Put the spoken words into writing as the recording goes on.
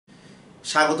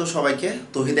স্বাগত সবাইকে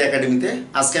তৌহিদ একাডেমিতে।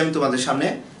 আজকে আমি তোমাদের সামনে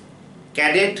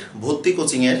ক্যাডেট ভর্তি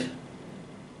কোচিংয়ের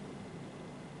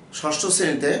ষষ্ঠ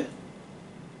শ্রেণীতে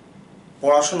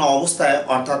পড়াশোনা অবস্থায়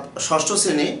অর্থাৎ ষষ্ঠ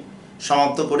শ্রেণী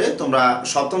সমাপ্ত করে তোমরা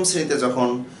সপ্তম শ্রেণীতে যখন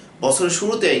বছরের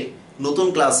শুরুতেই নতুন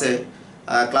ক্লাস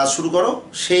শুরু করো,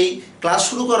 সেই ক্লাস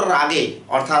শুরু করার আগে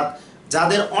অর্থাৎ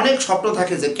যাদের অনেক স্বপ্ন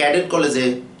থাকে যে ক্যাডেট কলেজে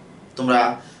তোমরা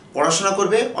পড়াশোনা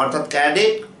করবে, অর্থাৎ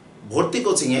ক্যাডেট ভর্তি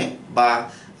কোচিংয়ে বা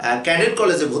ক্যাডেট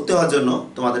কলেজে ভর্তি হওয়ার জন্য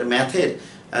তোমাদের ম্যাথের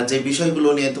যে বিষয়গুলো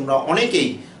নিয়ে তোমরা অনেকেই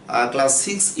ক্লাস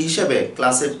 6 হিসাবে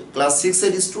ক্লাস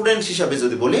 6-এর স্টুডেন্ট হিসাবে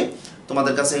যদি বলি,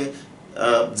 তোমাদের কাছে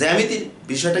জ্যামিতির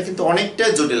বিষয়টা কিন্তু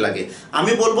অনেকটাই জটিল লাগে।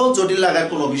 আমি বলবো জটিল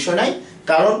লাগার কোনো বিষয় নাই,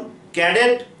 কারণ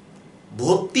ক্যাডেট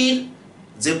ভর্তির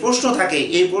যে প্রশ্ন থাকে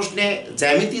এই প্রশ্নে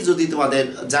জ্যামিতি যদি তোমাদের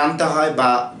জানতে হয় বা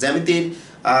জ্যামিতির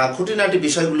খুঁটিনাটি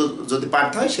বিষয়গুলো যদি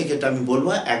পারতে হয়, সেক্ষেত্রে আমি বলবো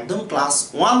একদম ক্লাস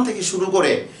 1 থেকে শুরু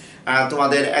করে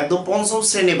তোমাদের একদম পঞ্চম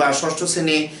শ্রেণী বা ষষ্ঠ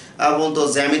শ্রেণী পর্যন্ত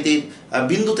জ্যামিতির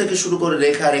বিন্দু থেকে শুরু করে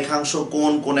রেখা, রেখাংশ,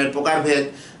 কোণের প্রকারভেদ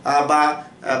বা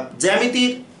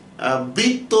জ্যামিতির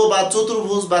বৃত্ত বা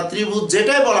চতুর্ভুজ বা ত্রিভুজ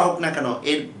যেটাই বলা হোক না কেন,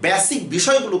 এর বেসিক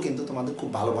বিষয়গুলো কিন্তু তোমাদের খুব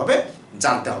ভালোভাবে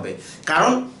জানতে হবে।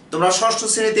 কারণ তোমরা ষষ্ঠ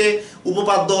শ্রেণীতে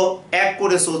উপপাদ্য 1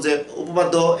 করেছো, যে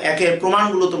উপপাদ্য 1-এর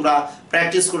প্রমাণগুলো তোমরা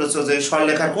প্র্যাকটিস করেছো, যে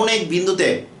সরলরেখার কোন এক বিন্দুতে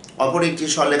অপর একটি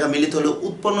সরলরেখা মিলিত হলে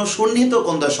উৎপন্ন সন্নিহিত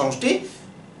কোণদ্বয় সমষ্টি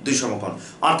 2 সমকোণ।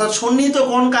 অর্থাৎ সন্নিহিত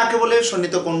কোণ কাকে বলে,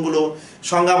 সন্নিহিত কোণগুলো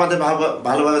সংজ্ঞা আমাদের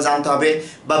ভালোভাবে জানতে হবে,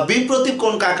 বা বিপ্রতীপ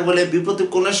কোণ কাকে বলে, বিপ্রতীপ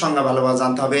কোণের সংজ্ঞা ভালোভাবে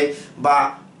জানতে হবে, বা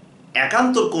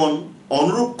একান্তর কোণ,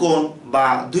 অনুরূপ কোণ বা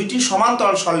দুইটি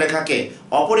সমান্তরাল সরলরেখাকে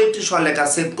অপর একটি সরলরেখা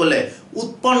ছেদ করলে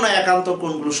উৎপন্ন একান্তর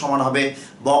কোণগুলো সমান হবে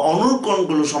বা অনুরূপ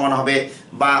কোণগুলো সমান হবে,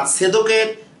 বা ছেদকের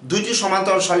দুইটি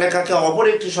সমান্তরাল সরলরেখাকে অপর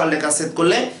একটি সরলরেখা ছেদ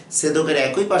করলে ছেদকের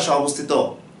একই পাশে অবস্থিত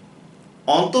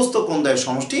অন্তস্থ কোণদ্বয়ের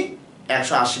সমষ্টি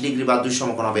 180 ডিগ্রি বা 2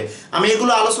 সমকোণ হবে। আমি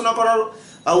এগুলো আলোচনা করার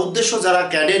উদ্দেশ্য, যারা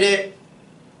ক্যাডেটে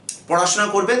পড়াশোনা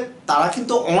করবে তারা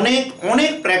কিন্তু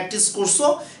অনেক প্র্যাকটিস করছো।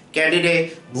 ক্যাডেটে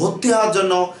ভর্তি হওয়ার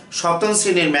জন্য সপ্তম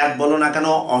শ্রেণীর ম্যাথ বলো না কেন,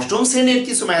 অষ্টম শ্রেণীর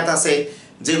কিছু ম্যাথ আছে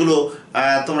যেগুলো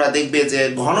তোমরা দেখবে যে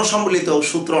ঘন সম্বলিত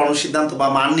সূত্র, অনুসিদ্ধান্ত বা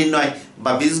মান নির্ণয়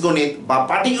বা বীজগণিত বা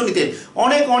পাটিগণিতের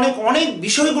অনেক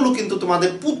বিষয়গুলো কিন্তু তোমাদের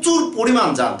প্রচুর পরিমাণ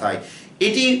জানতে হয়।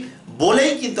 এটি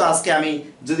বলেই কিন্তু আজকে আমি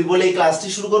যদি বলে এই ক্লাসটি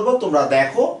শুরু করব। তোমরা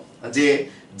দেখো যে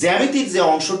জ্যামিতির যে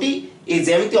অংশটি, এই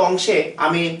জ্যামিতি অংশে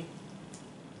আমি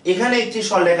এখানে একটি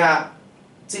সরলরেখা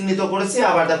চিহ্নিত করেছি,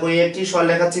 আবার দেখো এই একটি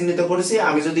সরলরেখা চিহ্নিত করেছি।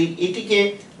 আমি যদি এটিকে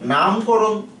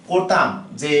নামকরণ করতাম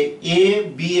যে এ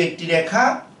বি একটি রেখা,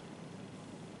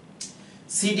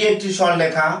 সিডি একটি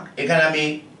সরলরেখা, এখানে আমি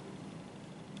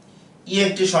ই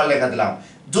একটি সরলরেখা দিলাম।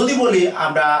 যদি বলি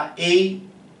আমরা এই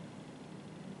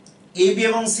এ বি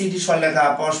এবং সিডি সরলরেখা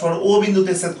পরস্পর ও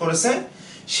বিন্দুতে ছেদ করেছে,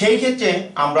 সেই ক্ষেত্রে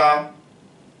আমরা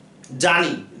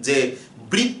জানি যে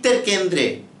বৃত্তের কেন্দ্রে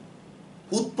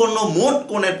উৎপন্ন মোট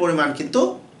কোণের পরিমাণ কিন্তু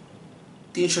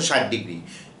 360 ডিগ্রি।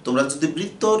 তোমরা যদি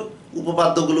বৃত্তের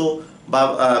উপপাদ্যগুলো বা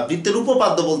বৃত্তের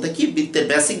উপপাদ্য বলতে কি, বৃত্তের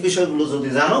বেসিক বিষয়গুলো যদি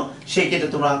জানো, সেই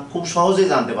ক্ষেত্রে তোমরা খুব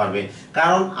সহজেই জানতে পারবে।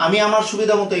 কারণ আমি আমার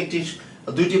সুবিধা মতো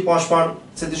দুইটি পরস্পর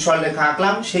ছেদ সরলরেখা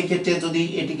আঁকলাম, সেই ক্ষেত্রে যদি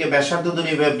এটিকে ব্যাসার্ধ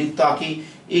ধরে বৃত্ত আঁকি,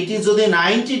 এটি যদি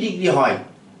 90 ডিগ্রি হয়,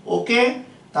 ওকে,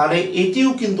 তাহলে এটিও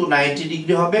কিন্তু 90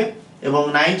 ডিগ্রি হবে, এবং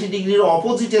 90 ডিগ্রির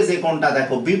অপোজিটে যে কোণটা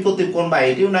দেখো বিপরীত কোণ, বা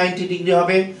এটিও 90 ডিগ্রি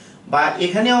হবে। বা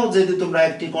এখানেও যদি তোমরা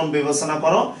একটি কোণ বিবেচনা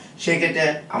করো, সেক্ষেত্রে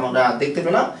আমরা দেখতে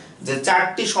পেলাম যে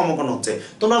 4টি সমকোণ হচ্ছে।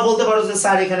 তোমরা বলতে পারো যে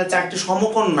স্যার এখানে 4টি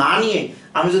সমকোণ না নিয়ে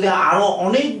আমি যদি আরো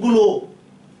অনেকগুলো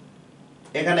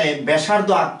এখানে ব্যাসার্ধ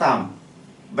আঁকতাম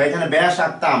বা এখানে ব্যাস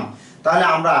আঁকতাম, তাহলে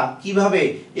আমরা কিভাবে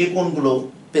এই কোণগুলো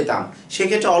পেতাম?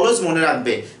 সেক্ষেত্রে অলওয়েজ মনে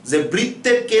রাখবে যে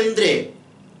বৃত্তের কেন্দ্রে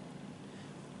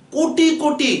কোটি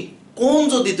কোটি কোণ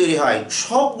যদি তৈরি হয়,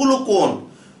 সবগুলো কোণ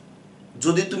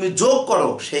যদি তুমি যোগ করো,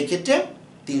 সেই ক্ষেত্রে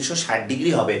 360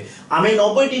 ডিগ্রি হবে। আমি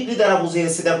 90 ডিগ্রি দ্বারা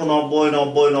বুঝিয়েছি, দেখো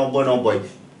 90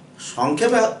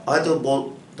 সংক্ষেপে হয়তো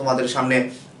তোমাদের সামনে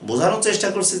বোঝানোর চেষ্টা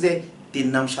করছি যে 4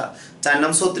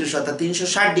 নাম 36 অর্থাৎ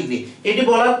 360 ডিগ্রি। এটি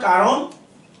বলার কারণ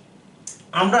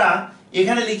আমরা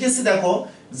এখানে লিখেছি দেখো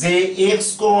যে x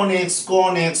কোণ,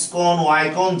 y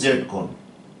কোণ, z কোণ।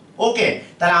 ওকে,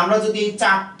 তাহলে আমরা যদি এই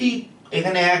 4টি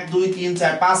এখানে 1 2 3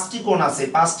 4 5টি কোণ আছে,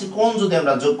 5টি কোণ যদি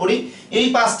আমরা যোগ করি, এই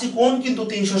 5টি কোণ কিন্তু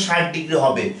 360 ডিগ্রি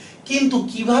হবে। কিন্তু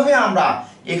কিভাবে আমরা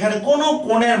এখানে কোনো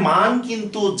কোণের মান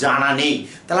কিন্তু জানা নেই,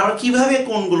 তাহলে আমরা কিভাবে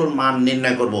কোণগুলোর মান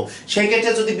নির্ণয় করব? সেই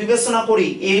ক্ষেত্রে যদি বিবেচনা করি,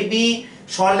 এ বি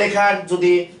সরলরেখার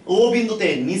যদি ও বিন্দুতে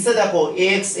নিচে দেখো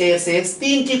x x x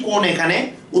 3টি কোণ এখানে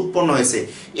উৎপন্ন হয়েছে,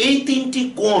 এই 3টি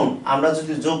কোণ আমরা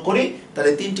যদি যোগ করি,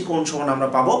 তাহলে 3টি কোণ সমান আমরা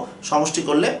পাবো, সমষ্টি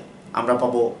করলে আমরা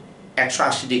পাবো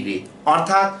 180 ডিগ্রি।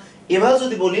 অর্থাৎ এবার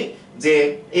যদি বলি যে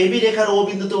এবি রেখার ও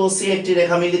বিন্দুতে ও সি একটি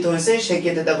রেখা মিলিত হয়েছে, সেই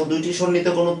ক্ষেত্রে দেখো দুইটি সন্নিহিত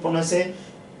কোণ উৎপন্ন হয়েছে,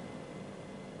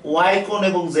 ওয়াই কোণ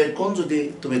এবং জেড কোণ যদি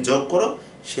তুমি যোগ করো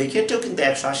সেই ক্ষেত্রেও কিন্তু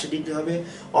 180 ডিগ্রি হবে।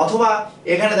 অথবা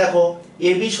এখানে দেখো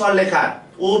এবি সরলরেখার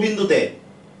ও বিন্দুতে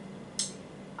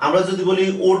আমরা যদি বলি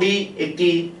ওডি একটি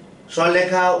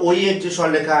সরলরেখা, ওই একটি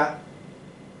সরলরেখা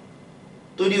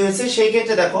তৈরি হয়েছে, সেই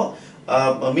ক্ষেত্রে দেখো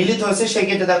মিলিত হয়েছে, সেই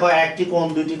ক্ষেত্রে দেখো একটি কোণ,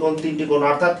 দুইটি কোণ, তিনটি কোণ,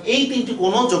 অর্থাৎ এই তিনটি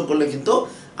কোণও যোগ করলে কিন্তু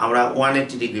আমরা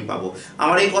 180 ডিগ্রি পাবো।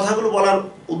 আমার এই কথাগুলো বলার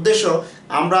উদ্দেশ্য,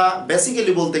 আমরা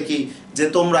বেসিক্যালি বলতে কি যে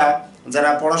তোমরা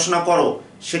যারা পড়াশোনা করো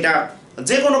সেটা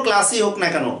যে কোনো ক্লাসই হোক না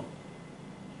কেন,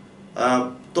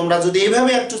 তোমরা যদি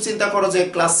এইভাবে একটু চিন্তা করো যে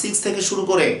ক্লাস 6 থেকে শুরু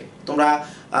করে তোমরা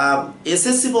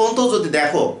এসএসসি পর্যন্ত যদি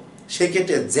দেখো, সেই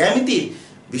ক্ষেত্রে জ্যামিতির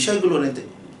বিষয়গুলো নিতে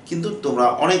কিন্তু তোমরা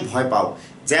অনেক ভয় পাও।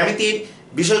 জ্যামিতির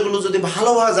বিষয়গুলো যদি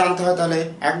ভালোভাবে জানতে হয় তাহলে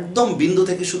একদম বিন্দু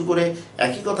থেকে শুরু করে,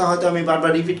 একই কথা হয়তো আমি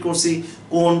বারবার রিপিট করছি,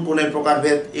 কোণের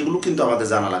প্রকারভেদ এগুলো কিন্তু আমাদের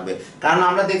জানা লাগবে। কারণ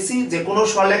আমরা দেখছি যে কোনো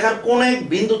সরলরেখার কোন এক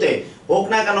বিন্দুতে হোক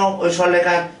না কেন, ওই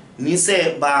সরলরেখার নিচে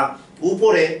বা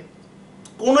উপরে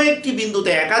কোনো একটি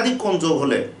বিন্দুতে একাধিক কোণ যোগ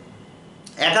হলে,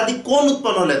 একাধিক কোণ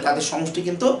উৎপন্ন হলে তাদের সমষ্টি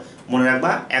কিন্তু মনে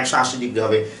রাখবা 180 ডিগ্রি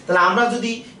হবে। তাহলে আমরা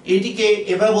যদি এটিকে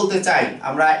এভাবে বলতে চাই,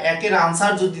 আমরা একের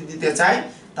আনসার যদি দিতে চাই,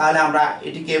 তাহলে আমরা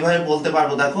এটিকে এভাবে বলতে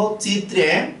পারবো। দেখো চিত্রে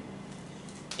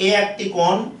এ একটি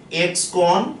কোণ, এক্স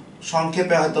কোণ,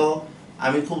 সংক্ষেপে হয়তো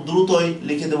আমি খুব দ্রুতই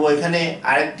লিখে দেবো, এখানে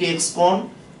আরেকটি এক্স কোণ,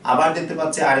 আবার দেখতে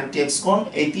পাচ্ছি আরেকটি এক্স কোণ,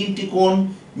 এই তিনটি কোণ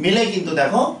মিলে কিন্তু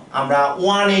দেখো আমরা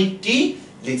 180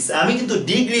 লিখছি। আমি কিন্তু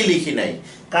ডিগ্রি লিখি নাই,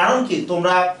 কারণ কি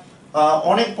তোমরা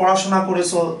অনেক পড়াশোনা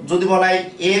করেছো। যদি বলাই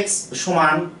x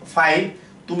সমান 5,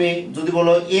 তুমি যদি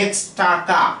বলো x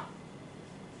টাকা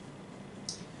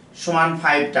সমান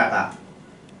 5 টাকা,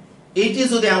 এইটি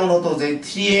যদি এমন হতো যে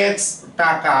 3x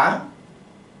টাকা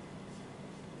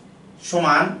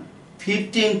সমান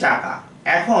 15 টাকা,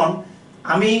 এখন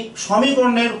আমি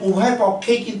সমীকরণের উভয়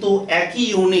পক্ষেই কিন্তু একই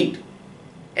ইউনিট,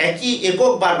 একই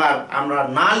একক বারবার আমরা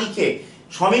না লিখে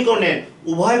সমীকরণের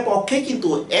উভয় পক্ষে কিন্তু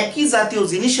একই জাতীয়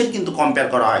জিনিসের কিন্তু কম্পেয়ার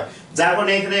করা হয়, যার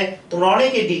কারণে এখানে তোমরা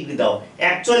অনেকে ডিগ্রি দাও।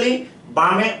 অ্যাকচুয়ালি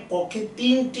বামে পক্ষে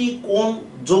তিনটি কোণ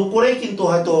যোগ করে কিন্তু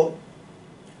হয়তো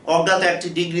অজ্ঞাত একটি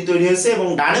ডিগ্রি তৈরি হয়েছে, এবং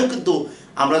ডানেও কিন্তু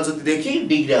আমরা যদি দেখি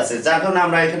ডিগ্রি আছে, যার কারণে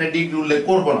আমরা এখানে ডিগ্রি উল্লেখ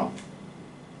করব না।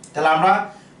 তাহলে আমরা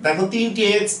দেখো 3টি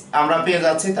x আমরা পেয়ে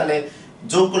যাচ্ছি, তাহলে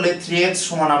যোগ করলে 3x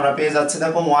সমান আমরা পেয়ে যাচ্ছি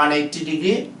দেখো 180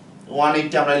 ডিগ্রি।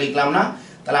 180 আমরা লিখলাম না,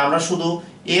 তাহলে আমরা শুধু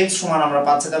x সমান আমরা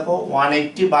পাচ্ছি দেখো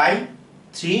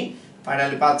 180/3,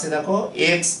 ফাইনালি পাচ্ছি দেখো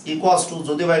x ইকুয়ালস টু,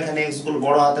 যদি বা এখানে x গুলো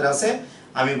বড় হাতের আছে,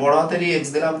 আমি বড় হাতেরই x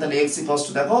দিলাম, তাহলে x ইকুয়ালস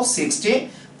টু দেখো 60।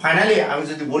 ফাইনালি আমি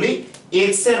যদি বলি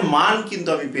x এর মান কিন্তু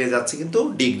আমি পেয়ে যাচ্ছি কিন্তু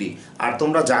ডিগ্রি। আর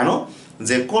তোমরা জানো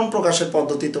যে কোন প্রকাশের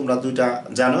পদ্ধতি, তোমরা দুইটা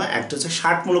জানো, একটা হচ্ছে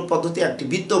ষাটমূলক পদ্ধতি, একটি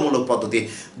বৃত্তমূলক পদ্ধতি।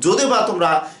 যদি বা তোমরা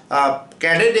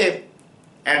ক্যাডেটে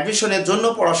অ্যাডমিশনের জন্য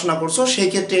পড়াশোনা করছো, সেই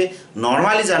ক্ষেত্রে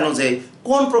নর্মালি জানো যে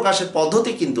কোন প্রকাশের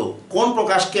পদ্ধতি কিন্তু কোন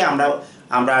প্রকাশকে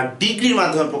আমরা ডিগ্রির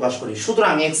মাধ্যমে প্রকাশ করি।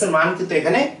 সুতরাং x এর মান কিন্তু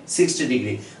এখানে 60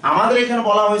 ডিগ্রি। আমাদের এখানে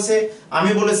বলা হয়েছে,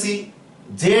 আমি বলেছি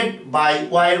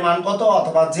z/y এর মান কত,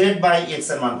 অথবা z/x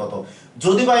এর মান কত।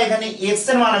 যদি বা এখানে x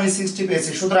এর মান আমি 60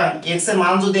 পেয়েছি, সুতরাং x এর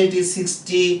মান যদি এটি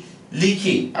 60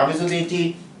 লিখি, আমি যদি এটি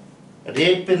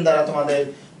রেড পেন দ্বারা তোমাদের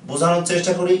বোঝানোর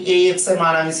চেষ্টা করি, এই x এর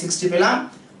মান আমি 60 পেলাম।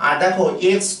 আর দেখো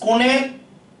x কোণের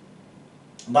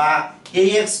বা এই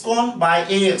x কোণ বা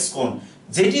এই x কোণ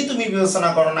যেটি তুমি বিবেচনা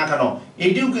করো না কেন,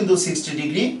 এটিও কিন্তু 60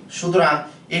 ডিগ্রি। সুতরাং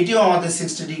এটিও আমাদের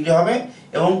 60 ডিগ্রি হবে,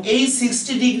 এবং এই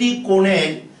 60 ডিগ্রি কোণের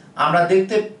আমরা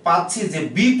দেখতে পাচ্ছি যে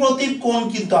বিপরীত কোণ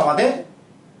কিন্তু আমাদের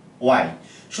y।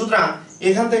 সুতরাং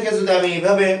এখান থেকে যদি আমি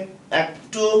এভাবে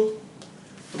একটু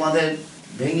তোমাদের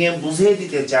ভেঙে বুঝিয়ে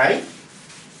দিতে চাই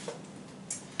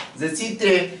যে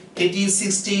চিত্রে এটি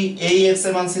 60, এই x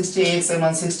এর মান 60, এই x এর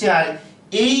মান 60, আর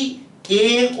এই a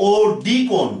ও d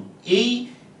কোণ, এই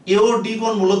a ও d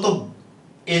কোণ মূলত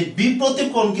এর বিপরীত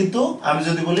কোণ কিন্তু আমি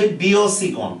যদি বলি b ও c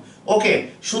কোণ। ওকে,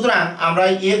 সুতরাং আমরা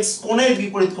x কোণের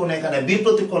বিপরীত কোণ, এখানে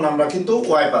বিপরীত কোণ আমরা কিন্তু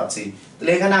y পাচ্ছি।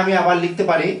 তাহলে এখানে আমি আবার লিখতে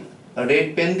পারি, রেড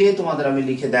পেন দিয়ে তোমাদের আমি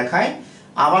লিখে দেখাই।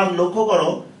 আবার লক্ষ্য করো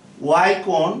y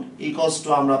কোণ ইকুয়ালস টু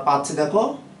আমরা পাচ্ছি দেখো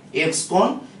x কোণ,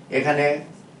 এখানে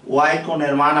y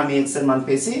কোণের মান আমি x এর মান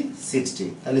পেয়েছি 60,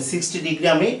 তাহলে 60 ডিগ্রি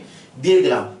আমি দিয়ে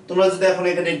দিলাম। তোমরা যদি এখন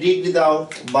এখানে ডিগ্রি দাও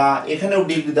বা এখানেও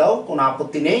ডিগ্রি দাও, কোনো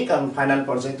আপত্তি নেই, কারণ ফাইনাল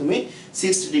পর্যায়ে তুমি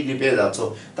 60 ডিগ্রি পেয়ে যাচ্ছ।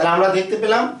 তাহলে আমরা দেখতে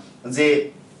পেলাম যে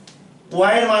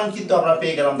y এর মান কিন্তু আমরা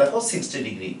পেয়ে গেলাম দেখো 60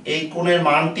 ডিগ্রি, এই কোণের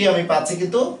মানটি আমি পাচ্ছি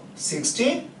কিন্তু 60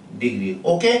 ডিগ্রি।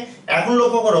 ওকে, এখন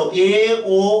লক্ষ্য করো a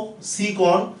ও c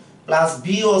কোণ প্লাস b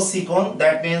ও c কোণ,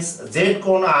 দ্যাট মিন্স z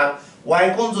কোণ আর y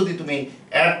কোণ যদি তুমি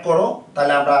অ্যাড করো,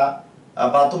 তাহলে আমরা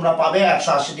বা তোমরা পাবে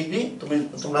 180 ডিগ্রি।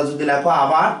 তোমরা যদি লেখো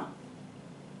আবার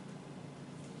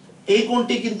এই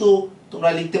কোণটি কিন্তু তোমরা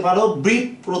লিখতে পারো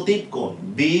বিপ্রতীপ কোণ,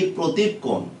 বিপ্রতীপ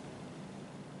কোণ।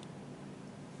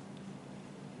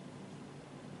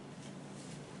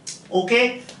 ওকে,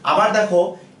 আবার দেখো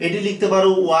এটি লিখতে পারো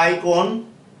y কোণ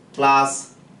প্লাস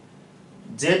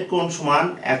z কোণ সমান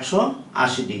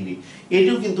 180 ডিগ্রি।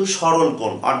 এটিও কিন্তু সরল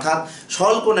কোণ, অর্থাৎ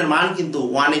সরল কোণের মান কিন্তু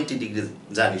 180 ডিগ্রি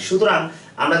জানি। সুতরাং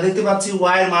আমরা দেখতে পাচ্ছি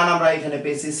y এর মান আমরা এখানে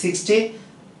পেয়েছি 60,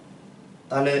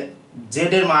 তাহলে z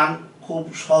এর মান খুব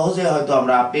সহজে হয়তো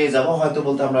আমরা পেয়ে যাব, হয়তো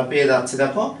বলতে আমরা পেয়ে যাচ্ছি।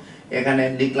 দেখো এখানে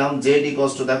লিখলাম z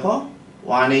ইকুয়ালস টু দেখো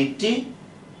 180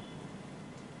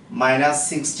 মাইনাস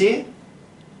 60।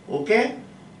 ওকে,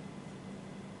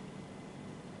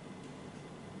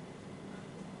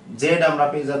 z আমরা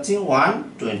পেয়ে যাচ্ছি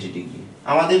 120 ডিগ্রি।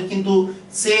 আমাদের কিন্তু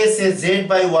সে z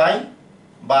বাই y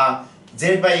বা z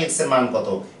বাই x এর মান কত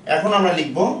এখন আমরা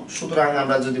লিখব। সুতরাং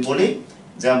আমরা যদি বলি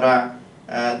যে আমরা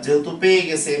যেহেতু পেয়ে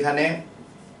গেছে এখানে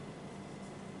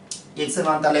x এর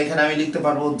মান, তাহলে এখানে আমি লিখতে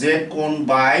পারবো z কোণ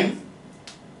বাই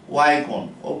y কোণ।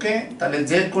 ওকে, তাহলে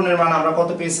z কোণের মান আমরা কত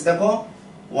পেয়েছি দেখো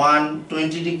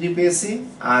 120 ডিগ্রি পেয়েছি,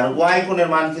 আর y কোণের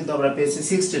মান কিন্তু আমরা পেয়েছি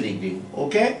 60 ডিগ্রি।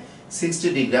 ওকে, 60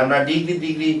 ডিগ্রি আমরা ডিগ্রি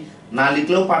ডিগ্রি না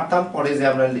লিখলেও পারতাম, পরে যে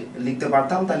আমরা লিখতে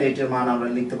পারতাম, তাহলে এটার মান আমরা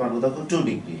লিখতে পারবো দেখো 2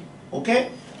 ডিগ্রি। ওকে,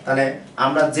 তাহলে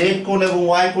আমরা z কোণ এবং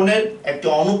y কোণের একটি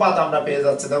অনুপাত আমরা পেয়ে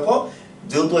যাচ্ছে। দেখো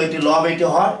যেহেতু এটি লব, এটি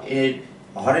হর, এর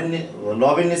হরের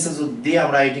লবের নিচে যদি দিয়ে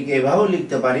আমরা এটিকে এভাবেও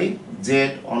লিখতে পারি z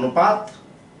অনুপাত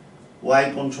y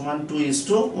কোণ সমান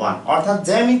 2:1। অর্থাৎ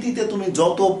জ্যামিতিতে তুমি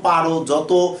যত পারো,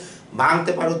 যত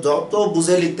ভাঙতে পারো, যত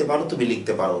বুঝে লিখতে পারো তুমি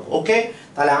লিখতে পারো। ওকে,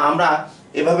 তাহলে আমরা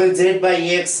এভাবে z বাই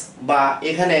x বা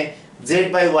এখানে z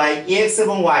বাই y, x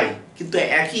এবং y কিন্তু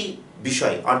একই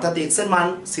বিষয়, অর্থাৎ x এর মান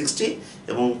 60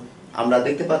 এবং আমরা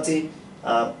দেখতে পাচ্ছি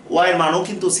y এর মানও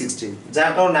কিন্তু 60,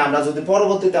 যার কারণে আমরা যদি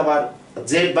পরবর্তীতে আবার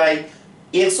z বাই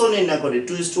x ও নির্ণয় করি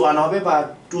 2:1 হবে বা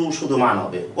 2 শুধু মান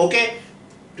হবে। ওকে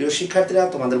প্রিয় শিক্ষার্থীরা,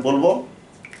 তোমাদের বলবো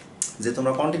যে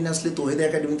তোমরা কন্টিনিউয়াসলি তৌহিদ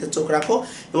একাডেমিতে চোখ রাখো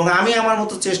এবং আমি আমার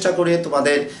মতো চেষ্টা করে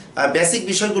তোমাদের বেসিক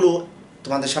বিষয়গুলো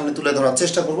তোমাদের সামনে তুলে ধরার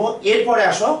চেষ্টা করব। এরপরে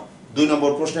আসো 2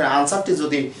 নম্বর প্রশ্নের আনসারটি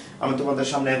যদি আমি তোমাদের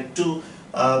সামনে একটু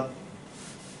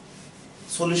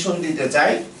সলিউশন দিতে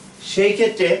চাই, সেই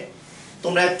ক্ষেত্রে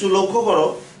তোমরা একটু লক্ষ্য করো।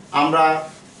 আমরা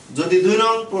যদি 2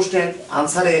 নং প্রশ্নের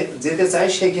আনসারে যেতে চাই,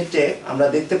 সেই ক্ষেত্রে আমরা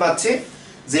দেখতে পাচ্ছি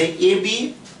যে AB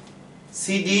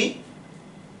CD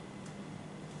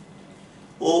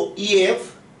ও EF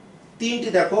তিনটি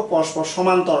দেখো পরস্পর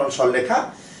সমান্তরাল সরলরেখা,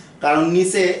 কারণ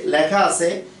নিচে লেখা আছে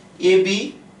AB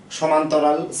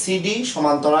সমান্তরাল CD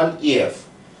সমান্তরাল EF।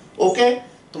 ওকে,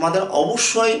 তোমাদের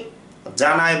অবশ্যই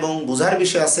জানা এবং বোঝার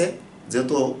বিষয় আছে,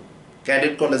 যেহেতু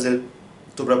ক্যাডেট কলেজে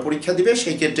তোমরা পরীক্ষা দিবে,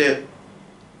 সেই ক্ষেত্রে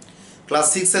ক্লাস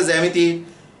 6 এর জ্যামিতি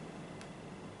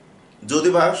যদি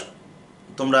বা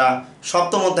তোমরা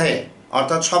সপ্তম অধ্যায়ে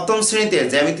অর্থাৎ সপ্তম শ্রেণীতে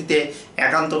জ্যামিতিতে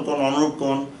একান্তর কোণ, অনুরূপ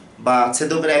কোণ বা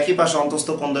ছেদকের একই পাশে অন্তস্থ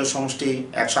কোণদ্বয়ের সমষ্টি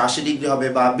 180 ডিগ্রি হবে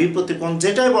বা বিপ্রতীপ কোণ,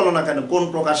 যেটাই বলো না কেন, কোণ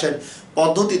প্রকাশের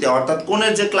পদ্ধতিতে অর্থাৎ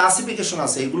কোণের যে ক্লাসিফিকেশন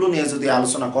আছে এগুলো নিয়ে যদি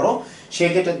আলোচনা করো,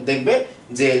 সেক্ষেত্রে দেখবে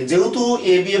যে যেহেতু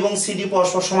AB এবং CD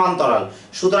পরস্পর সমান্তরাল,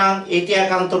 সুতরাং এটি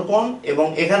একান্তর কোণ এবং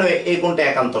এখানে এই কোণটা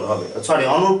একান্তর হবে, সরি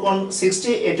অনুরূপ কোণ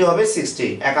 60, এটি হবে 60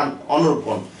 অনুরূপ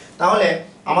কোণ। তাহলে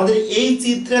আমাদের এই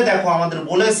চিত্রে দেখো আমাদের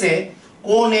বলেছে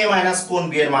কোণ A মাইনাস কোণ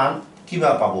B এর মান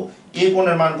কিভাবে পাবো। এ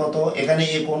কোণের মান কত, এখানে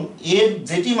এ কোণ, এর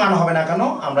যেটি মান হবে না কেন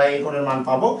আমরা এই কোণের মান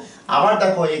পাবো। আবার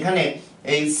দেখো এখানে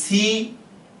এই সি,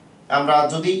 আমরা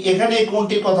যদি এখানে এই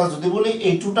কোণটির কথা যদি বলি,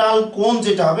 এই টোটাল কোণ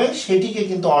যেটা হবে সেটিকে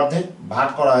কিন্তু অর্ধেক ভাগ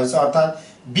করা হয়েছে, অর্থাৎ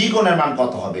বি কোণের মান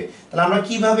কত হবে। তাহলে আমরা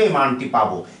কিভাবে এই মানটি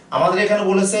পাবো, আমাদের এখানে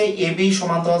বলেছে AB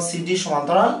সমান্তরাল CD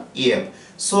সমান্তরাল EF।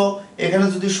 সো এখানে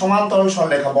যদি সমান্তরাল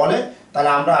সরলরেখা বলে,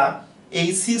 তাহলে আমরা এই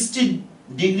 60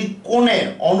 ডিগ্রি কোণের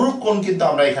অনুরূপ কোণ কিন্তু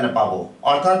আমরা এখানে পাবো,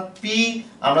 অর্থাৎ P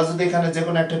আমরা যদি এখানে যে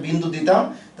কোনো একটা বিন্দু দিতাম,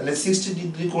 তাহলে 60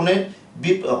 ডিগ্রি কোণের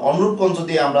অনুরূপ কোণ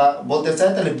যদি আমরা বলতে চাই,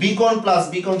 তাহলে B কোণ প্লাস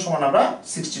B কোণ সমান আমরা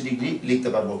 60 ডিগ্রি লিখতে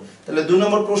পারবো। তাহলে 2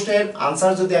 নম্বর প্রশ্নের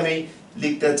আনসার যদি আমি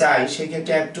লিখতে চাই, সেই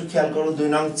ক্ষেত্রে একটু খেয়াল করো, 2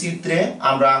 নং চিত্রে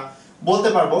আমরা বলতে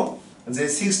পারবো যে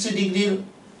 60 ডিগ্রির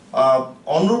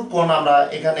অনুরূপ কোণ আমরা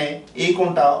এখানে এই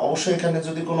কোণটা, অবশ্যই এখানে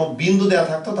যদি কোনো বিন্দু দেওয়া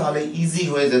থাকতো তাহলে ইজি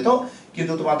হয়ে যেত,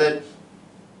 কিন্তু তোমাদের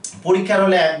পরীক্ষার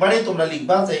হলে একবারেই তোমরা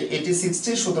লিখবা যে এটি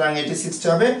 60, সুতরাং এটি 60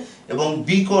 হবে এবং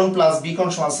বি কোণ প্লাস বি কোণ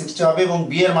সমান 60 হবে এবং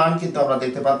বি এর মান কিন্তু আমরা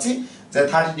দেখতে পাচ্ছি যে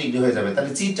 30 ডিগ্রি হয়ে যাবে।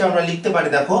 তাহলে চিত্রে আমরা লিখতে পারি,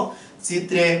 দেখো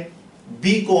চিত্রে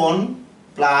বি কোণ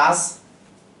প্লাস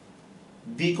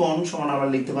বি কোণ সমান আমরা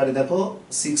লিখতে পারি দেখো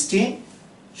 60,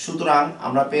 সুতরাং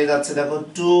আমরা পেয়ে যাচ্ছে দেখো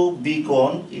 2 বি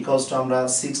কোণ ইকুয়ালস টু আমরা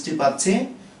 60 পাচ্ছি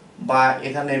বা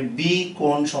এখানে বি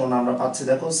কোণ সমান আমরা পাচ্ছি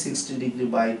দেখো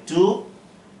 60°/2।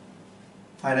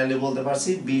 ফাইনালি বলতে পারছি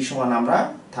বি সমান আমরা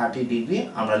 30°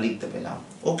 আমরা লিখতে পেলাম।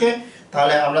 ওকে,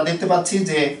 তাহলে আমরা দেখতে পাচ্ছি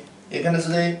যে এখানে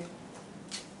যদি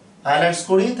হাইলাইটস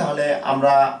করি তাহলে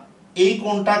আমরা এই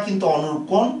কোণটা কিন্তু অনুরূপ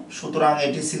কোণ, সুতরাং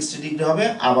এটি 60° হবে।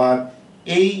 আবার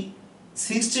এই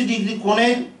 60°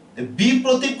 কোণের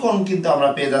বিপরীত কোণ কিন্তু আমরা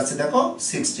পেয়ে যাচ্ছি দেখো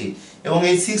 60, এবং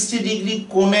এই 60°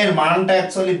 কোণের মানটা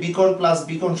অ্যাকচুয়ালি বি কোণ প্লাস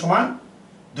বি কোণ সমান,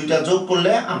 দুইটা যোগ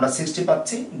করলে আমরা 60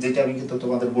 পাচ্ছি, যেটা আমি কিন্তু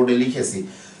তোমাদের বোর্ডে লিখেছি।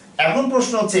 এখন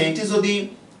প্রশ্ন হচ্ছে এটি যদি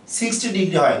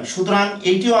 60° হয়, সুতরাং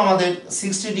এইটিও আমাদের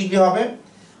 60° হবে।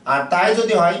 আর তাই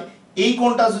যদি হয় এই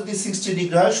কোণটা যদি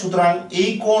 60° হয়, সুতরাং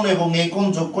এই কোণ এবং এই কোণ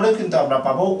যোগ করে কিন্তু আমরা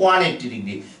পাবো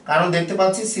 180°। কারণ দেখতে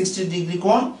পাচ্ছি 60°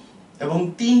 কোণ এবং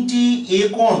তিনটি এ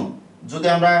কোণ যদি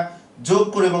আমরা যোগ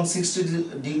করি এবং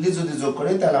 60° যদি যোগ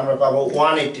করি তাহলে আমরা পাবো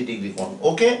 180° কোণ।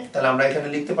 ওকে, তাহলে আমরা এখানে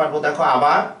লিখতে পারবো দেখো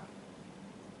আবার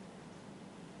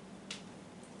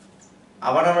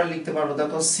আমরা লিখতে পারবো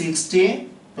দেখো 60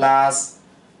 plus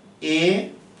a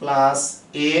plus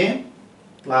a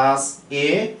plus a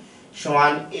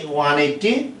সমান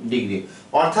 180°।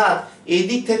 অর্থাৎ এই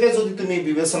দিক থেকে যদি তুমি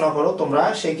বিবেচনা করো তোমরা,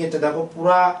 সেই ক্ষেত্রে দেখো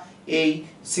পুরা এই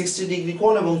 60°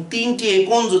 কোণ এবং তিনটি এ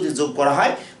কোণ যদি যোগ করা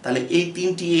হয় তাহলে এই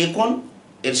তিনটি এ কোণ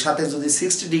এর সাথে যদি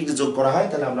 60° যোগ করা হয়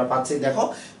তাহলে আমরা পাচ্ছি দেখো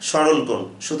সরল কোণ।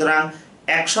 সুতরাং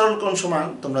এক সরল কোণ সমান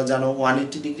তোমরা জানো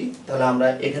 180°। তাহলে আমরা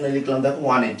এখানে লিখলাম দেখো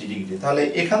 180°। তাহলে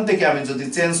এখান থেকে আমি যদি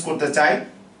চেঞ্জ করতে চাই,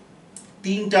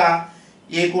 তিনটা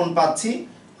এ কোণ পাচ্ছি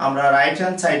আমরা রাইট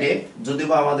হ্যান্ড সাইডে, যদি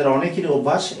বা আমাদের অনেকেরই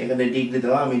অভ্যাস এখানে ডিগ্রি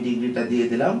দেওয়া, আমি ডিগ্রিটা দিয়ে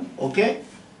দিলাম। ওকে,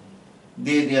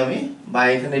 দিয়ে দিই আমি, বা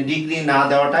এখানে ডিগ্রি না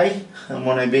দেওয়াটাই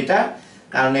মনে হয় বেটার,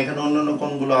 কারণ এখানে অন্যান্য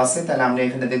কোণগুলো আছে। তাহলে আমরা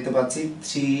এখানে দেখতে পাচ্ছি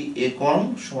 3a কোণ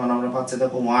সমান আমরা পাচ্ছি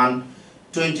দেখো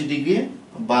 120°,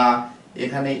 বা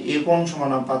এখানে a কোণ সমান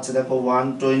আমরা পাচ্ছি দেখো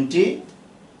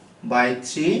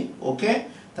 120/3। ওকে,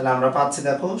 তাহলে আমরা পাচ্ছি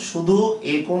দেখো শুধু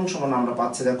a কোণ সমান আমরা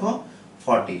পাচ্ছি দেখো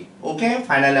 40। ওকে,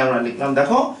 ফাইনালি আমরা লিখলাম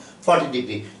দেখো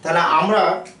 40°। তাহলে আমরা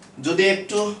যদি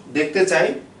একটু দেখতে চাই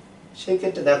সেই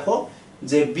ক্ষেত্রে দেখো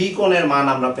যে বি কোণের মান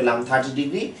আমরা পেলাম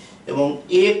 30° এবং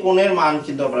এ কোণের মান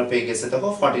কিন্তু আমরা পেয়ে গেছে দেখো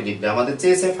 40°। আমাদের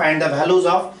চেয়েছে ফাইন্ড দ্য ভ্যালুজ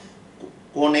অফ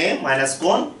কোণ এ মাইনাস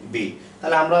কোণ বি।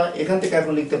 তাহলে আমরা এখান থেকে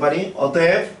এখন লিখতে পারি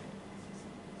অতএব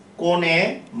কোণ এ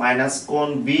মাইনাস কোণ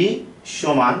বি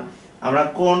সমান, আমরা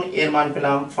কোণ এর মান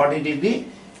পেলাম 40°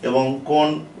 এবং কোণ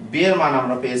বি এর মান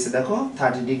আমরা পেয়েছি দেখো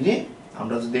 30°।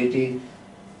 আমরা যদি এটি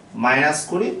মাইনাস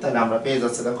করি তাহলে আমরা পেয়ে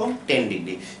যাচ্ছে দেখো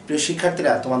 10°। প্রিয়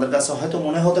শিক্ষার্থীরা, তোমাদের কাছে হয়তো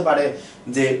মনে হতে পারে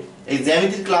যে এই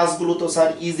জ্যামিতির ক্লাসগুলো তো স্যার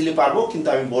ইজিলি পারবো, কিন্তু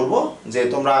আমি বলবো যে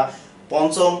তোমরা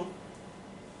পঞ্চম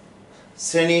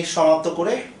শ্রেণী সমাপ্ত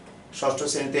করে ষষ্ঠ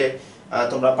শ্রেণীতে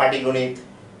তোমরা পাটিগণিত,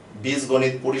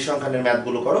 বীজগণিত, পরিসংখ্যানের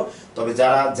ম্যাথগুলো করো। তবে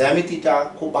যারা জ্যামিতিটা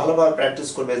খুব ভালোভাবে প্র্যাকটিস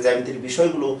করবে, জ্যামিতির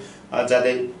বিষয়গুলো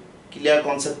যাদের ক্লিয়ার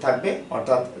কনসেপ্ট থাকবে,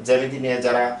 অর্থাৎ জ্যামিতি নিয়ে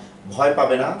যারা ভয়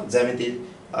পাবে না, জ্যামিতির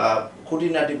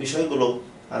খুঁটিনাটি বিষয়গুলো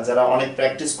যারা অনেক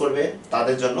প্র্যাকটিস করবে,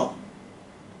 তাদের জন্য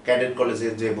ক্যাডেট কলেজে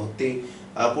যে ভর্তি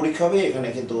পরীক্ষা হবে এখানে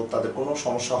কিন্তু তাদের কোনো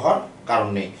সমস্যা হওয়ার কারণ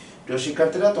নেই। প্রিয়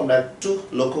শিক্ষার্থীরা, তোমরা একটু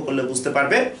লক্ষ্য করলে বুঝতে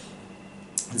পারবে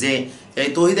যে এই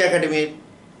তৌহিদ একাডেমির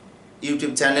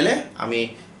ইউটিউব চ্যানেলে আমি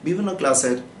বিভিন্ন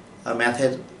ক্লাসের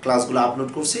ম্যাথের ক্লাসগুলো আপলোড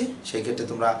করছি। সেই ক্ষেত্রে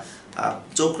তোমরা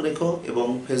চোখ রেখো, এবং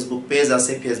ফেসবুক পেজ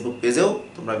আছে, ফেসবুক পেজেও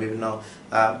তোমরা বিভিন্ন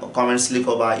কমেন্টস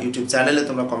লিখো বা ইউটিউব চ্যানেলে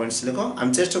তোমরা কমেন্টস লিখো।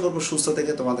 আমি চেষ্টা করবো সুস্থ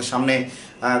থেকে তোমাদের সামনে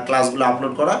ক্লাসগুলো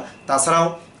আপলোড করা। তাছাড়াও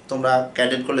তোমরা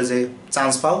ক্যাডেট কলেজে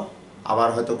চান্স পাও, আবার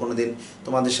হয়তো কোনো দিন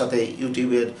তোমাদের সাথে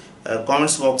ইউটিউবের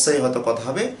কমেন্টস বক্সে হয়তো কথা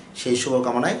হবে। সেই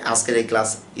শুভকামনায় আজকের এই ক্লাস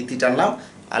ইতি টানলাম।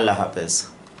 আল্লাহ হাফেজ।